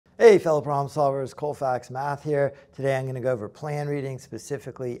Hey fellow problem solvers, Colfax Math here. Today I'm going to go over plan reading,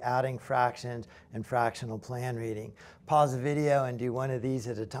 specifically adding fractions and fractional plan reading. Pause the video and do one of these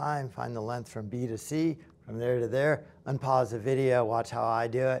at a time. Find the length from B to C, from there to there. Unpause the video, watch how I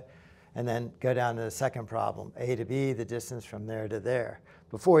do it, and then go down to the second problem. A to B, the distance from there to there.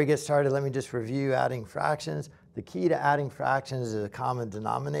 Before we get started, let me just review adding fractions. The key to adding fractions is a common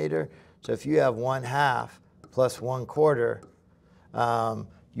denominator. So if you have 1/2 plus 1/4,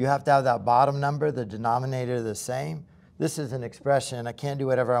 you have to have that bottom number, the denominator, the same. This is an expression. I can't do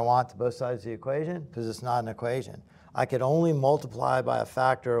whatever I want to both sides of the equation because it's not an equation. I could only multiply by a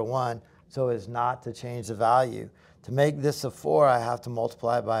factor of 1 so as not to change the value. To make this a 4, I have to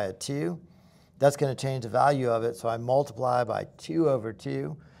multiply by a 2. That's going to change the value of it, so I multiply by 2 over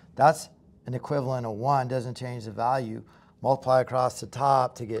 2. That's an equivalent of 1, doesn't change the value. Multiply across the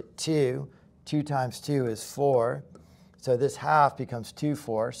top to get 2. 2 times 2 is 4. So this half becomes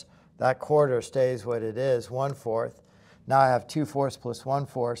 2/4. That quarter stays what it is, 1/4. Now I have 2/4 plus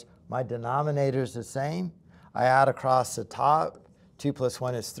 1/4. My denominator is the same. I add across the top. 2 plus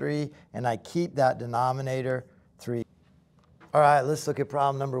 1 is 3. And I keep that denominator 3. All right, let's look at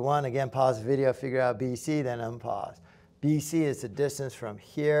problem number 1. Again, pause the video, figure out BC, then unpause. BC is the distance from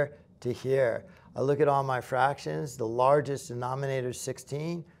here to here. I look at all my fractions. The largest denominator is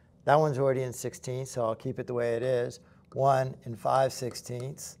 16. That one's already in 16, so I'll keep it the way it is. 1 and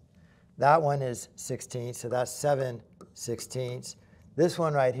 5/16. That one is 16, so that's 7/16. This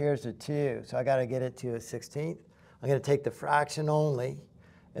one right here is a 2, so I got to get it to a 16th. I'm going to take the fraction only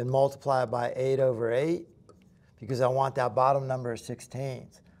and multiply it by 8 over 8 because I want that bottom number of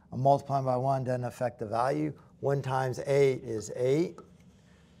 16ths. I'm multiplying by 1 doesn't affect the value. 1 times 8 is 8.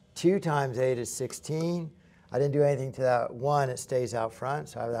 2 times 8 is 16. I didn't do anything to that 1. It stays out front,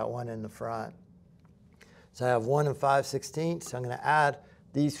 so I have that 1 in the front. So I have 1 and 5/16. So I'm going to add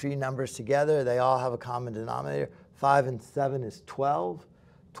these three numbers together. They all have a common denominator. 5 and 7 is 12.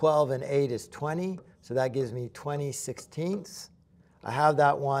 12 and 8 is 20. So that gives me 20/16. I have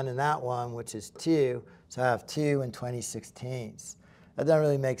that 1 and that 1, which is 2. So I have 2 and 20/16. That doesn't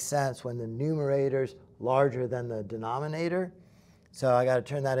really make sense when the numerator's larger than the denominator. So I got to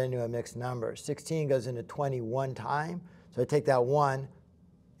turn that into a mixed number. 16 goes into 20 one time. So I take that 1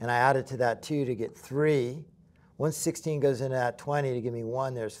 and I add it to that 2 to get 3. Once 16 goes into that 20 to give me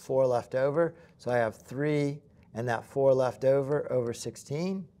 1, there's 4 left over. So I have 3 and that 4 left over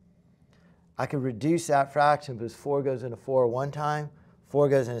 16. I could reduce that fraction because 4 goes into 4 one time. 4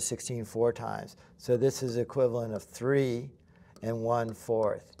 goes into 16 4 times. So this is equivalent of 3 and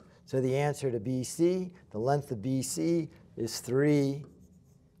 1/4. So the answer to BC, the length of BC is 3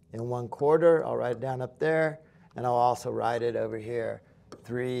 and 1/4. I'll write it down up there, and I'll also write it over here.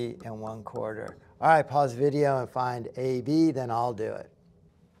 3 and 1/4. All right, pause video and find AB, then I'll do it.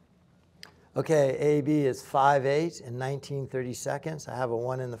 Okay, AB is 5/8 and 19/32. I have a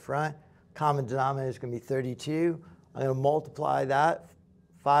 1 in the front. Common denominator is going to be 32. I'm going to multiply that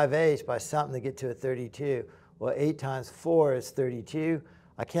 5/8 by something to get to a 32. Well, 8 times 4 is 32.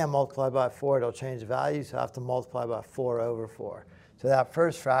 I can't multiply by 4. It'll change the value, so I have to multiply by 4 over 4. So that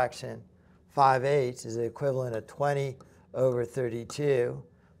first fraction, 5/8, is the equivalent of 20 over 32.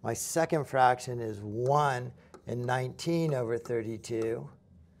 My second fraction is 1 and 19 over 32.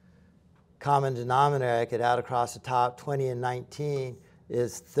 Common denominator, I could add across the top. 20 and 19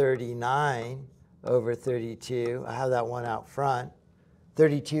 is 39 over 32. I have that 1 out front.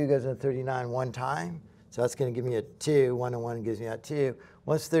 32 goes into 39 one time, so that's going to give me a 2. 1 and 1 gives me that 2.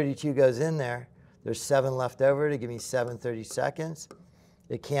 Once 32 goes in there, there's 7 left over to give me 7/32.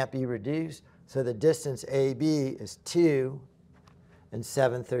 It can't be reduced. So the distance AB is 2 and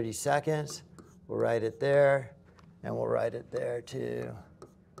 7/32. We'll write it there, and we'll write it there too.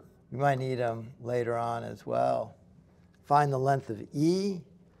 We might need them later on as well. Find the length of E.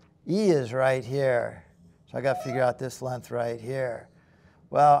 E is right here. So I got to figure out this length right here.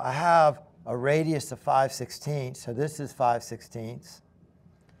 Well, I have a radius of 5/16. So this is 5/16.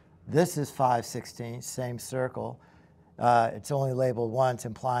 This is 5/16, same circle. It's only labeled once,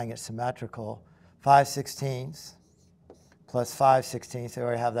 implying it's symmetrical. 5/16 plus 5/16, so I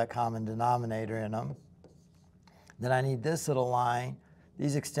already have that common denominator in them. Then I need this little line.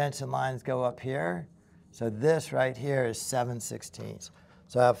 These extension lines go up here. So this right here is 7/16.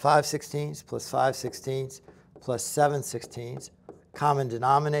 So I have 5/16 plus 5/16 plus 7/16, common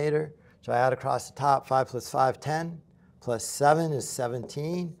denominator. So I add across the top. 5 plus 5, 10, plus 7 is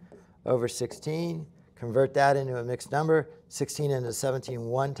 17 over 16. Convert that into a mixed number. 16 into 17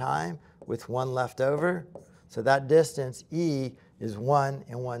 one time with 1 left over. So that distance, E, is 1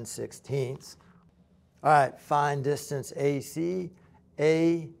 and 1/16. All right, find distance AC.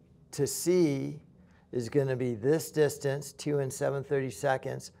 A to C is going to be this distance, 2 and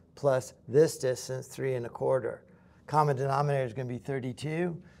 7/32, plus this distance, 3 1/4. Common denominator is going to be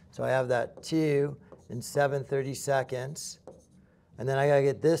 32. So I have that 2 and 7/32. And then I got to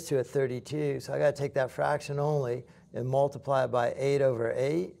get this to a 32. So I got to take that fraction only and multiply it by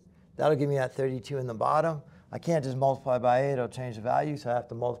 8/8. That'll give me that 32 in the bottom. I can't just multiply by 8. It'll change the value. So I have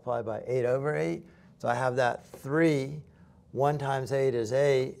to multiply by 8/8. So I have that 3. 1 times 8 is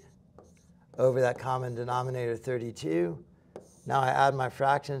 8 over that common denominator 32. Now I add my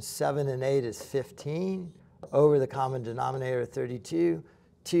fractions. 7 and 8 is 15 over the common denominator 32.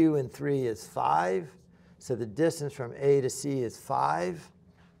 2 and 3 is 5. So the distance from A to C is 5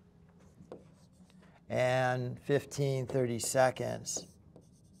 and 15/32.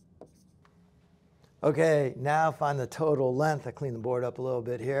 Okay, now find the total length. I cleaned the board up a little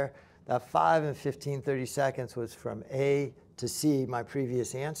bit here. That 5 and 15/32 was from A to C, my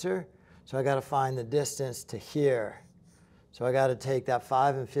previous answer. So I got to find the distance to here. So I got to take that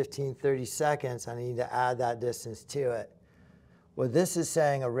 5 and 15/32. I need to add that distance to it. Well, this is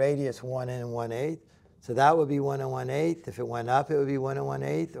saying a radius 1 1/8. So that would be 1 1/8. If it went up, it would be 1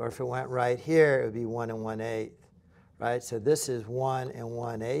 1/8. Or if it went right here, it would be 1 1/8. Right? So this is 1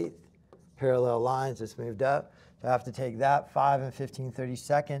 1/8. Parallel lines, it's moved up. So I have to take that 5 and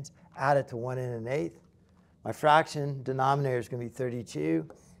 15/32, add it to 1 1/8. My fraction denominator is going to be 32.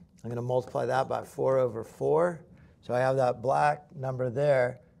 I'm going to multiply that by 4/4. So I have that black number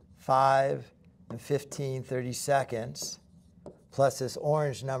there, 5 and 15/32, plus this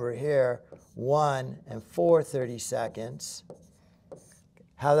orange number here, 1 and 4/32.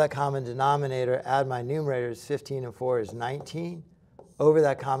 Have that common denominator, add my numerators, 15 and 4 is 19, over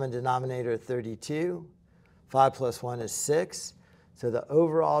that common denominator 32. 5 plus 1 is 6. So the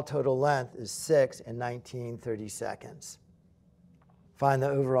overall total length is 6 and 19/32. Find the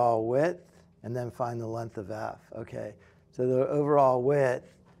overall width, and then find the length of F. Okay, so the overall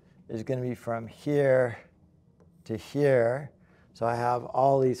width is going to be from here to here. So I have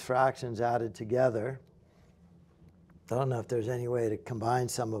all these fractions added together. I don't know if there's any way to combine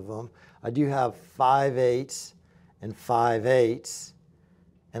some of them. I do have 5/8 and 5/8.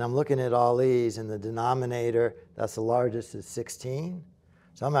 And I'm looking at all these, and the denominator, that's the largest, is 16.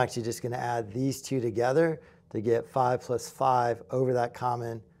 So I'm actually just going to add these two together to get 5 plus 5 over that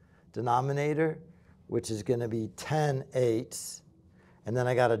common denominator, which is going to be 10/8. And then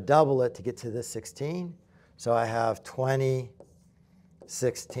I got to double it to get to this 16. So I have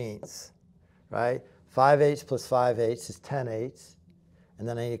 20/16, right? 5/8 plus 5/8 is 10/8. And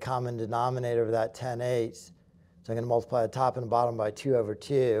then I need a common denominator of that 10/8. So I'm going to multiply the top and the bottom by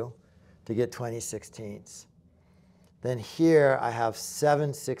 2/2 to get 20/16. Then here I have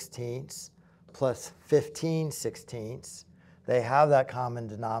 7/16 plus 15/16. They have that common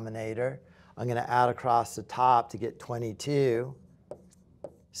denominator. I'm going to add across the top to get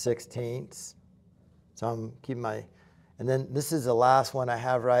 22/16. So I'm keeping my, and then this is the last one I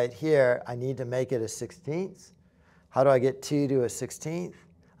have right here. I need to make it a 16th. How do I get 2 to a 16th?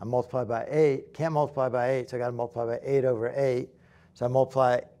 I multiply by 8. Can't multiply by 8, so I got to multiply by 8/8. So I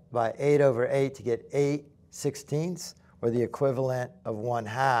multiply by 8/8 to get 8/16, or the equivalent of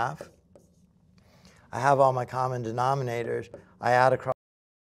 1/2. I have all my common denominators. I add across